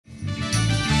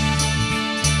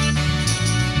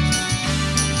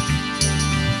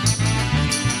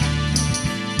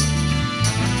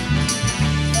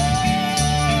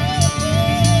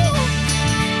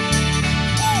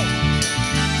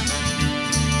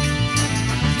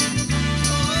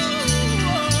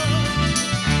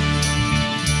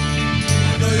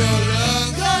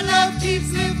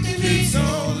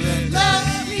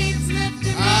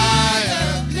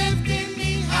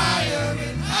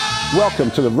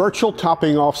Welcome to the virtual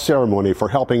topping off ceremony for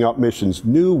Helping Out Mission's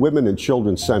new Women and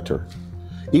Children's Center.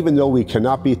 Even though we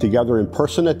cannot be together in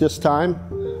person at this time,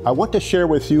 I want to share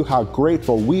with you how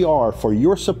grateful we are for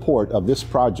your support of this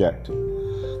project.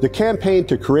 The campaign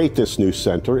to create this new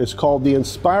center is called the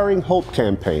Inspiring Hope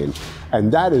Campaign,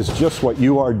 and that is just what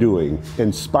you are doing,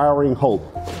 inspiring hope.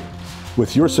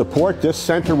 With your support, this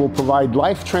center will provide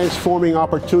life-transforming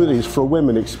opportunities for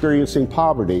women experiencing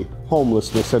poverty,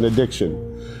 homelessness, and addiction.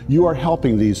 You are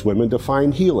helping these women to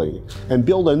find healing and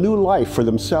build a new life for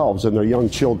themselves and their young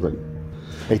children.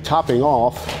 A topping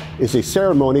off is a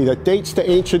ceremony that dates to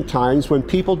ancient times when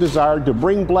people desired to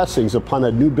bring blessings upon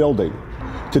a new building.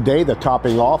 Today, the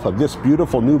topping off of this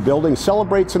beautiful new building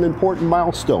celebrates an important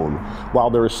milestone. While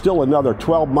there is still another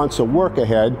 12 months of work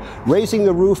ahead, raising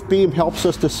the roof beam helps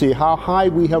us to see how high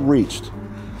we have reached.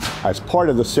 As part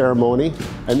of the ceremony,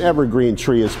 an evergreen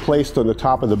tree is placed on the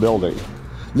top of the building.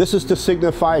 This is to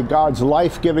signify God's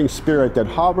life-giving spirit that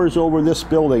hovers over this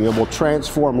building and will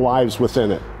transform lives within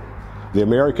it. The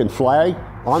American flag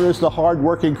honors the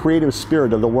hard-working creative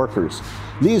spirit of the workers.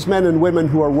 These men and women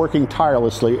who are working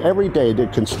tirelessly every day to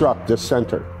construct this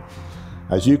center.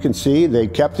 As you can see, they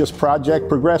kept this project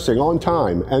progressing on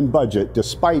time and budget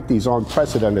despite these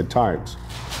unprecedented times.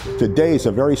 Today is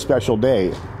a very special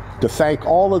day to thank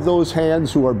all of those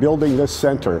hands who are building this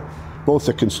center, both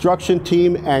the construction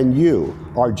team and you,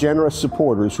 our generous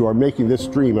supporters who are making this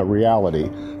dream a reality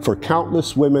for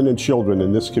countless women and children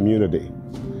in this community.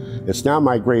 It's now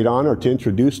my great honor to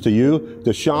introduce to you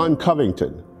Dashawn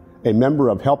Covington, a member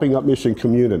of Helping Out Mission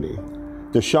community.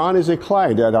 Dashawn is a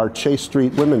client at our Chase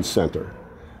Street Women's Center,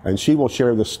 and she will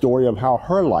share the story of how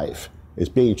her life is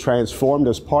being transformed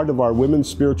as part of our Women's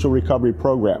Spiritual Recovery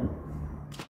Program.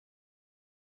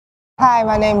 Hi,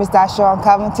 my name is Dashawn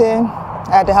Covington.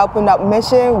 At the Helping Out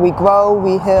Mission, we grow,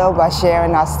 we heal by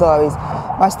sharing our stories.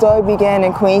 My story began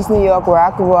in Queens, New York, where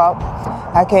I grew up.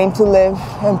 I came to live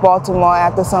in Baltimore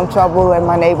after some trouble in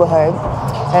my neighborhood,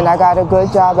 and I got a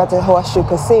good job at the Horseshoe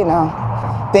Casino.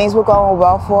 Things were going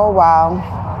well for a while,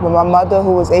 but my mother,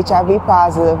 who was HIV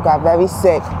positive, got very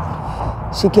sick.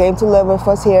 She came to live with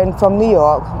us here from New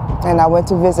York, and I went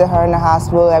to visit her in the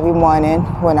hospital every morning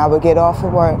when I would get off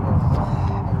of work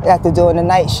after doing the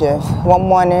night shift. One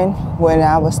morning when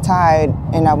I was tired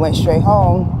and I went straight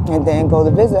home and didn't go to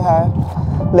visit her,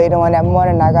 later on that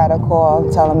morning I got a call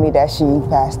telling me that she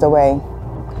passed away.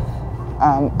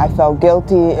 I felt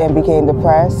guilty and became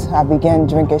depressed. I began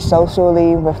drinking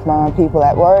socially with my people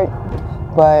at work,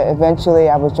 but eventually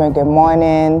I was drinking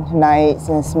morning, nights,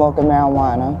 and smoking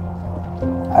marijuana.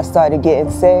 I started getting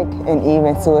sick and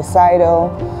even suicidal,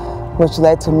 which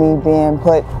led to me being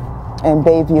put in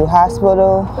Bayview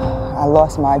Hospital. I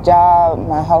lost my job,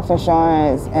 my health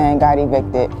insurance, and got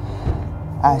evicted.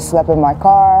 I slept in my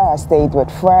car, I stayed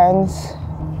with friends.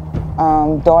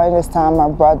 During this time, my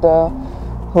brother,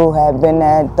 who had been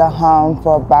at the hum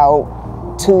for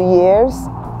about 2 years,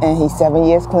 and he's 7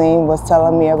 years clean, was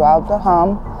telling me about the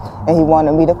hum, and he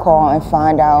wanted me to call and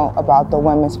find out about the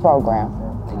women's program.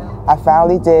 I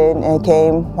finally did, and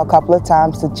came a couple of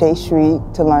times to Chase Street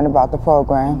to learn about the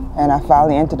program, and I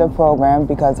finally entered the program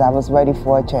because I was ready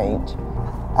for a change.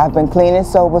 I've been clean and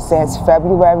sober since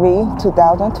February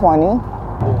 2020.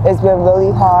 It's been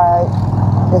really hard,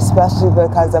 especially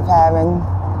because of having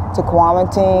to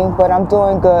quarantine, but I'm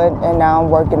doing good, and now I'm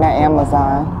working at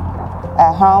Amazon.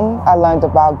 At home, I learned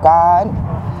about God.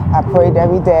 I prayed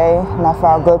every day, and I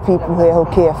found good people here who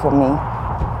care for me.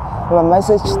 My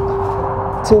message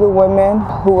to the women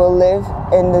who will live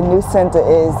in the new center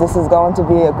is this is going to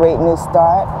be a great new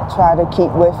start. Try to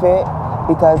keep with it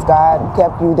because God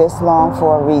kept you this long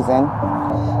for a reason.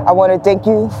 I want to thank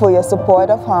you for your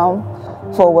support of HUM,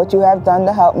 for what you have done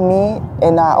to help me,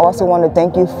 and I also want to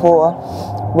thank you for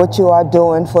what you are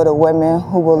doing for the women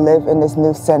who will live in this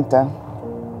new center.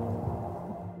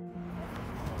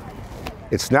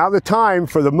 It's now the time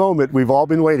for the moment we've all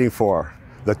been waiting for,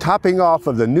 the topping off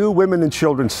of the new Women and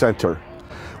Children's Center.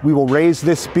 We will raise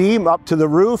this beam up to the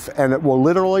roof, and it will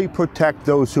literally protect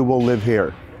those who will live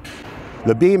here.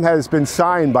 The beam has been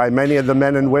signed by many of the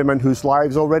men and women whose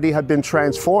lives already have been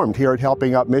transformed here at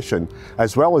Helping Out Mission,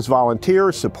 as well as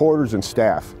volunteers, supporters, and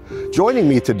staff. Joining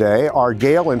me today are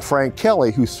Gayle and Frank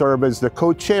Kelly, who serve as the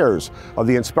co-chairs of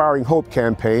the Inspiring Hope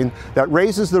campaign that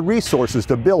raises the resources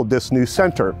to build this new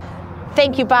center.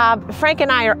 Thank you, Bob. Frank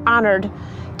and I are honored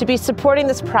to be supporting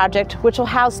this project, which will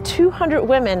house 200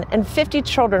 women and 50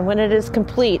 children when it is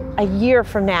complete a year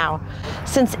from now.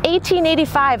 Since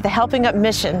 1885, the Helping Up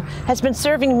mission has been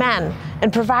serving men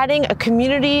and providing a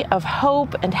community of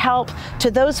hope and help to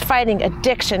those fighting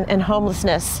addiction and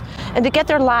homelessness, and to get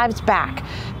their lives back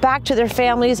to their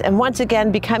families, and once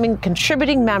again becoming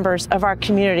contributing members of our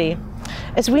community.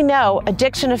 As we know,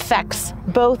 addiction affects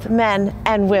both men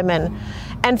and women.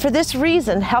 And for this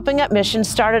reason, Helping Up Mission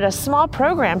started a small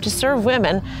program to serve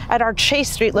women at our Chase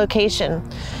Street location.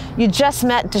 You just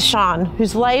met Dashawn,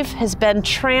 whose life has been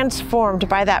transformed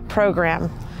by that program.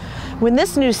 When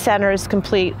this new center is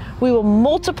complete, we will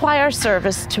multiply our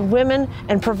service to women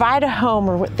and provide a home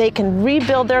where they can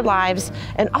rebuild their lives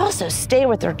and also stay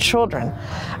with their children.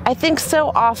 I think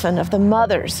so often of the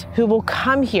mothers who will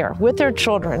come here with their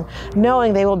children,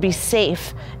 knowing they will be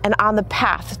safe and on the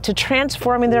path to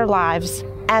transforming their lives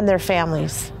and their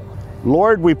families.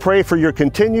 Lord, we pray for your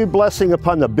continued blessing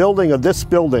upon the building of this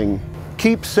building.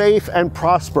 Keep safe and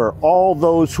prosper all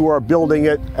those who are building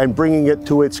it and bringing it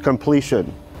to its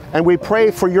completion. And we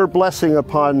pray for your blessing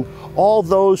upon all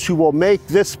those who will make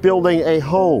this building a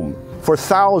home for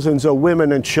thousands of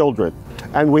women and children.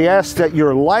 And we ask that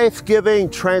your life-giving,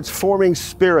 transforming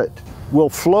spirit will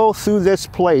flow through this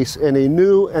place in a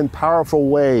new and powerful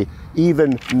way,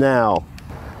 even now.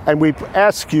 And we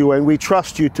ask you and we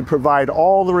trust you to provide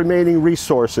all the remaining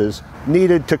resources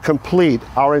needed to complete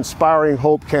our Inspiring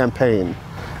Hope campaign.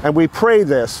 And we pray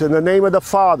this in the name of the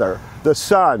Father, the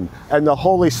Son, and the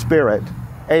Holy Spirit.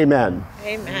 Amen.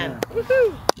 Amen.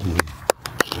 Woohoo.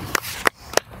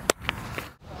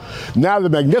 Now the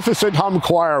magnificent hum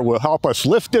choir will help us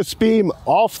lift this beam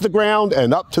off the ground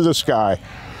and up to the sky.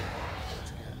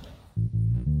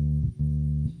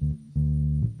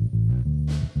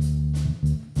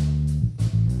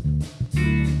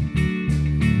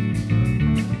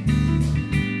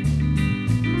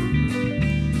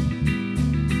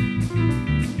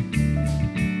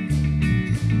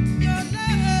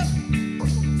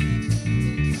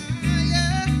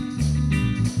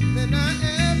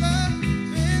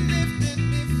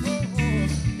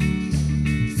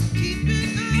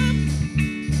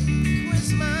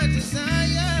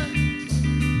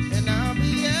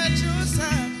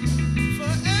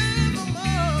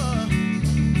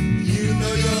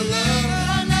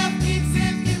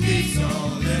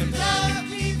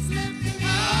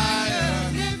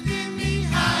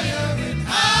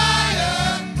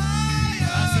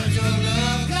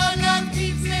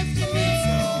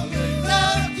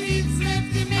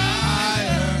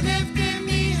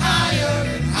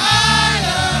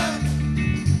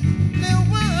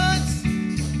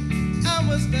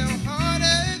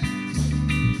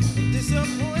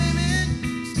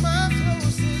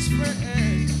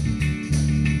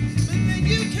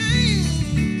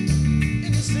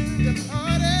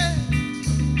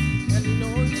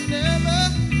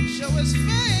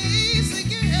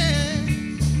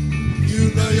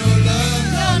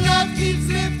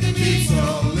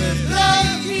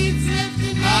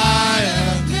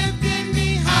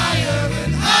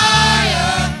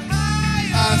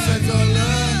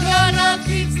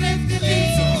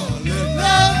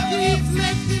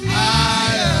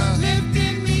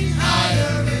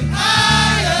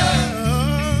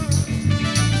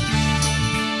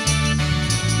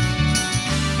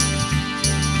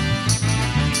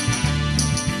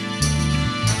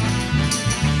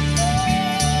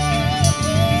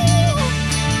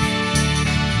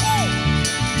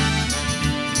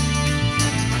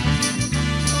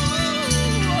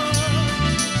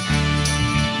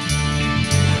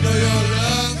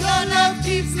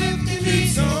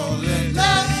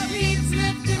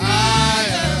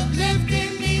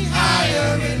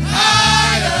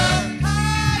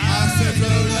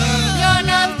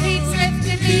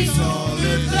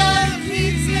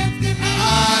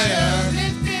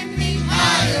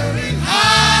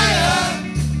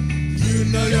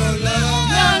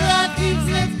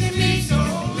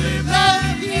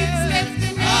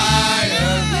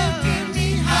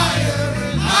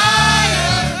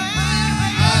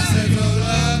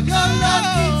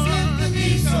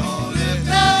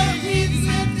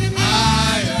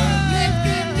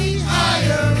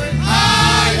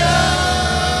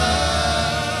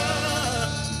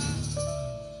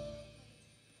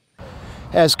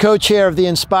 As co-chair of the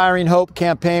Inspiring Hope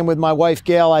campaign with my wife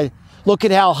Gayle, I look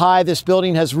at how high this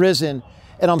building has risen,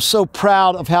 and I'm so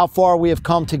proud of how far we have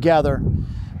come together.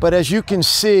 But as you can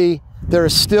see, there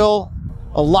is still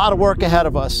a lot of work ahead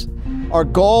of us. Our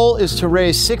goal is to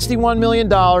raise $61 million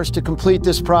to complete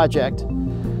this project.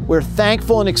 We're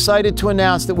thankful and excited to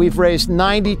announce that we've raised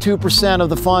 92% of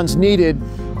the funds needed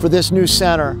for this new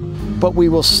center, but we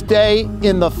will stay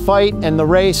in the fight and the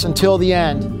race until the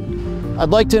end. I'd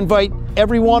like to invite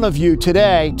every one of you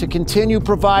today to continue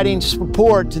providing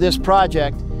support to this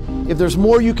project. If there's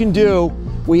more you can do,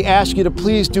 we ask you to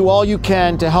please do all you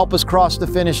can to help us cross the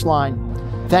finish line.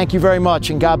 Thank you very much,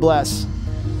 and God bless.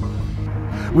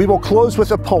 We will close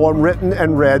with a poem written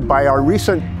and read by our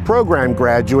recent program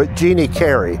graduate, Jeanne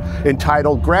Carey,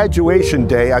 entitled Graduation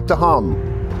Day at the Hum.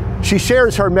 She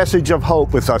shares her message of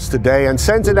hope with us today and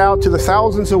sends it out to the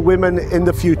thousands of women in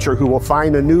the future who will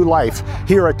find a new life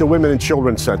here at the Women and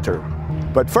Children Center.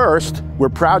 But first, we're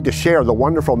proud to share the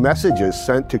wonderful messages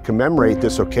sent to commemorate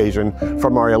this occasion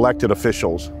from our elected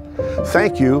officials.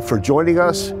 Thank you for joining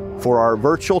us for our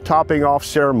virtual topping off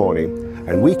ceremony,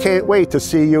 and we can't wait to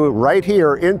see you right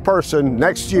here in person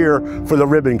next year for the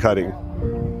ribbon cutting.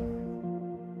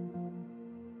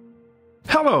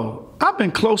 Hello, I've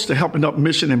been close to Helping Up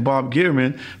Mission in Bob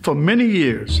Lierman for many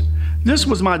years. This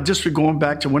was my district going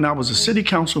back to when I was a city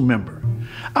council member.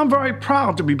 I'm very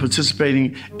proud to be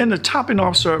participating in the topping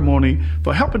off ceremony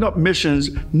for Helping Up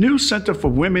Mission's new Center for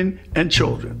Women and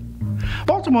Children.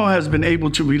 Baltimore has been able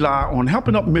to rely on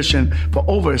Helping Up Mission for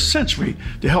over a century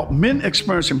to help men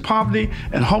experiencing poverty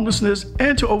and homelessness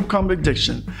and to overcome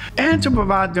addiction, and to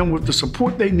provide them with the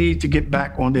support they need to get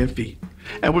back on their feet.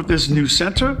 And with this new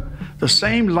center, the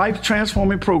same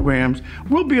life-transforming programs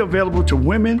will be available to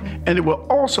women, and it will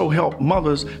also help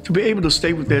mothers to be able to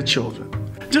stay with their children.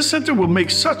 This center will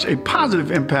make such a positive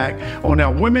impact on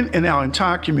our women and our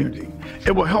entire community.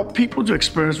 It will help people to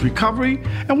experience recovery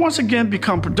and once again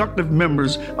become productive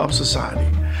members of society.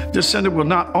 This center will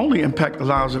not only impact the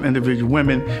lives of individual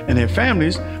women and their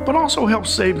families, but also help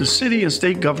save the city and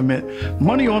state government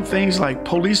money on things like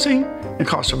policing,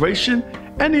 incarceration,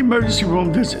 and emergency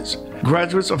room visits.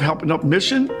 Graduates of Helping Up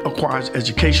Mission acquires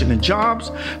education and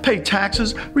jobs, pay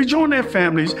taxes, rejoin their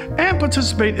families, and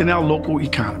participate in our local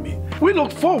economy. We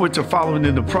look forward to following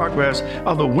in the progress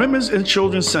of the Women's and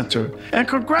Children's Center and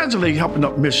congratulate Helping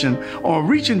Up Mission on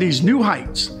reaching these new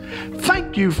heights.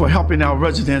 Thank you for helping our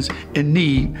residents in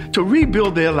need to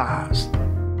rebuild their lives.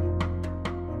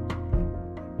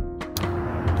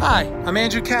 Hi, I'm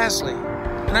Andrew Cassilly,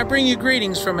 and I bring you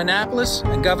greetings from Annapolis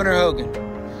and Governor Hogan.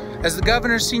 As the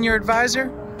governor's senior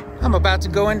advisor, I'm about to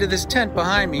go into this tent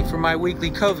behind me for my weekly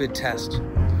COVID test.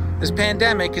 This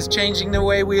pandemic is changing the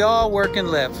way we all work and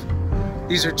live.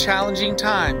 These are challenging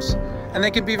times, and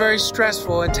they can be very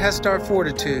stressful and test our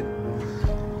fortitude.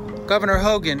 Governor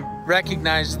Hogan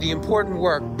recognized the important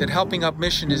work that Helping Up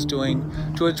Mission is doing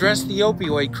to address the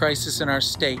opioid crisis in our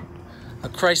state, a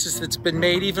crisis that's been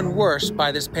made even worse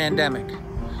by this pandemic.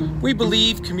 We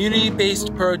believe community-based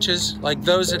approaches like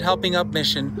those at Helping Up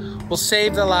Mission will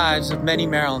save the lives of many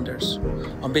Marylanders.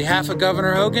 On behalf of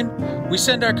Governor Hogan, we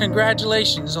send our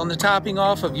congratulations on the topping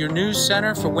off of your new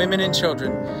Center for Women and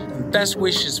Children and best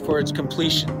wishes for its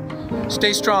completion.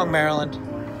 Stay strong, Maryland.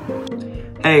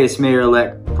 Hey, it's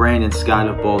Mayor-elect Brandon Scott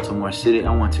of Baltimore City.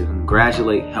 I want to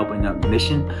congratulate Helping Up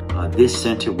Mission. This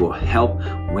center will help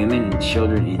women and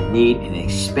children in need and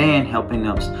expand Helping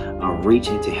Up's reach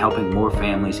into helping more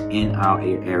families in our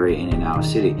area and in our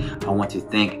city. I want to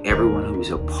thank everyone who is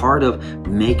a part of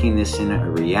making this center a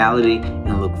reality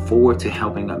and look forward to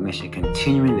Helping Up Mission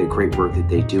continuing the great work that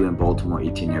they do in Baltimore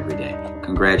each and every day.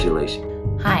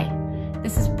 Congratulations. Hi,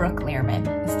 this is Brooke Lierman,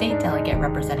 the state delegate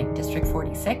representing District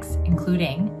 46,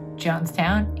 including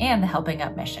Jonestown and the Helping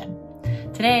Up Mission.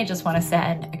 Today, I just want to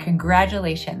send a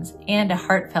congratulations and a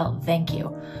heartfelt thank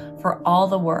you for all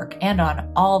the work and on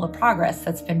all the progress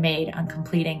that's been made on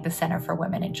completing the Center for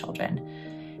Women and Children.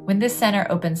 When this center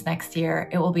opens next year,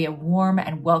 it will be a warm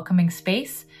and welcoming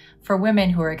space for women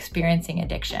who are experiencing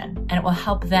addiction, and it will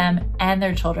help them and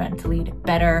their children to lead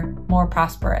better, more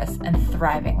prosperous, and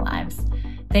thriving lives.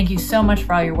 Thank you so much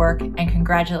for all your work, and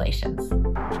congratulations.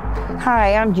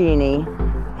 Hi, I'm Jeanne.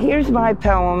 Here's my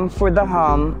poem for the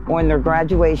Hum on their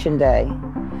graduation day.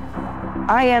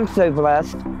 I am so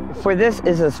blessed, for this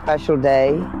is a special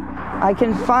day. I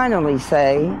can finally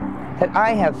say that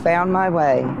I have found my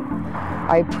way.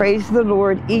 I praise the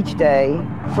Lord each day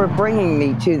for bringing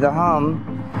me to the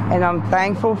Hum, and I'm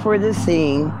thankful for the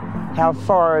seeing how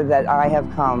far that I have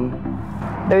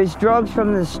come. Those drugs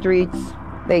from the streets,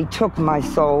 they took my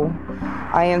soul.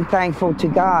 I am thankful to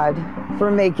God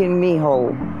for making me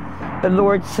whole. The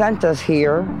Lord sent us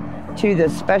here to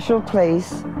this special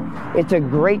place. It's a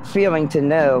great feeling to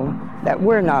know that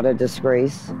we're not a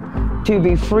disgrace. To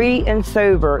be free and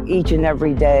sober each and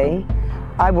every day,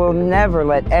 I will never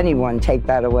let anyone take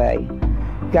that away.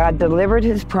 God delivered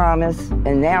his promise,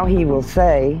 and now he will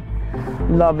say,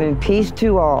 love and peace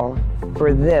to all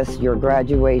for this your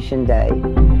graduation day.